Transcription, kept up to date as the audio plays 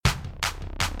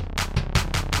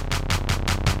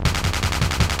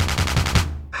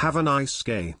Have a nice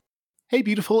gay. Hey,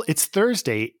 beautiful. It's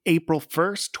Thursday, April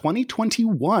 1st,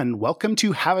 2021. Welcome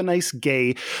to Have a Nice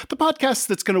Gay, the podcast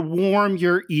that's going to warm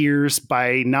your ears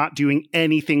by not doing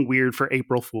anything weird for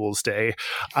April Fool's Day.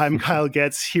 I'm Kyle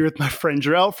Getz here with my friend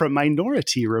Jarrell from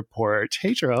Minority Report.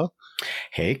 Hey, Jarrell.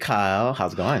 Hey, Kyle.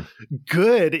 How's it going?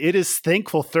 Good. It is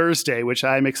Thankful Thursday, which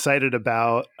I'm excited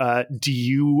about. Do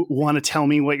you want to tell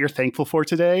me what you're thankful for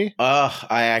today?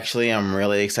 I actually am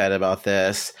really excited about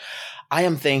this. I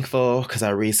am thankful because I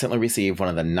recently received one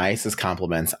of the nicest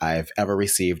compliments I've ever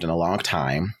received in a long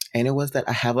time. And it was that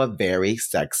I have a very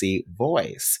sexy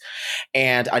voice.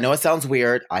 And I know it sounds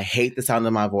weird. I hate the sound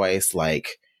of my voice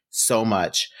so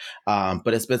much.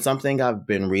 But it's been something I've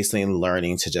been recently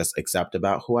learning to just accept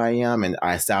about who I am. And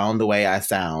I sound the way I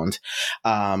sound.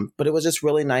 But it was just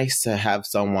really nice to have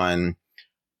someone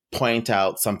point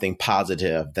out something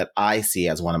positive that I see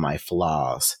as one of my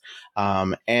flaws.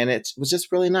 And it was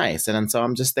just really nice. And so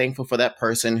I'm just thankful for that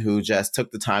person who just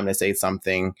took the time to say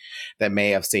something that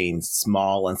may have seemed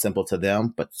small and simple to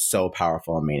them, but so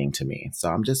powerful and meaning to me. So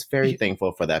I'm just very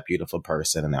thankful for that beautiful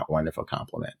person and that wonderful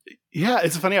compliment. Yeah,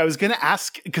 it's funny. I was going to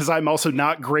ask because I'm also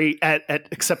not great at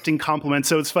accepting compliments.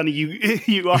 So it's funny.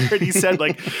 You already said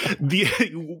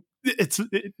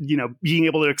being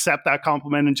able to accept that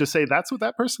compliment and just say that's what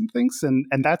that person thinks and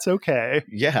that's okay.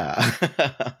 Yeah,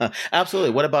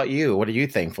 absolutely. What about you? What are you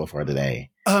thankful for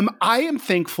today? I am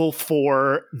thankful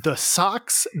for the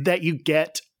socks that you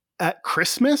get at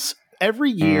Christmas.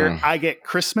 Every year I get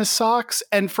Christmas socks,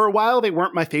 and for a while they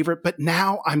weren't my favorite, but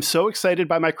now I'm so excited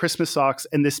by my Christmas socks.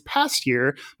 And this past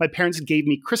year, my parents gave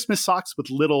me Christmas socks with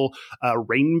little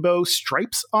rainbow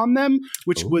stripes on them,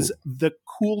 which was the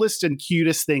coolest and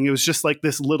cutest thing. It was just like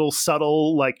this little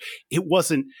subtle, it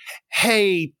wasn't,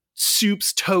 hey,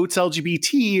 soups, totes,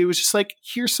 LGBT. It was just like,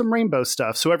 here's some rainbow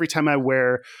stuff. So every time I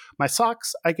wear my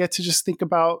socks, I get to just think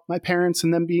about my parents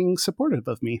and them being supportive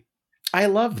of me. I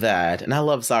love that. And I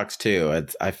love socks too.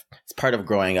 It's part of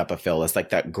growing up, I feel. It's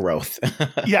like that growth.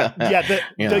 Yeah.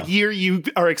 The year you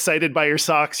are excited by your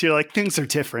socks, you're like, things are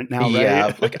different now, right?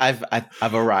 Yeah,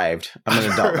 I've arrived. I'm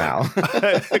an adult now.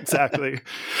 Exactly.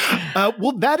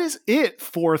 Well, that is it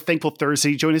for Thankful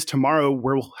Thursday. Join us tomorrow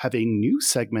where we'll have a new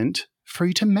segment for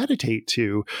you to meditate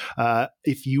to.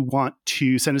 If you want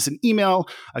to send us an email,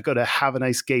 go to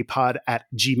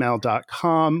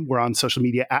haveanicegaypod@gmail.com. We're on social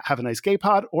media at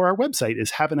haveanicegaypod, or our website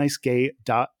is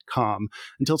haveanicegay.com.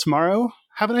 Until tomorrow,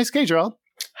 have a nice gay, Jarrell.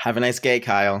 Have a nice gay,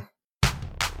 Kyle.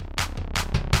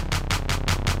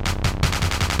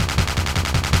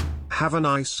 Have a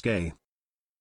nice gay.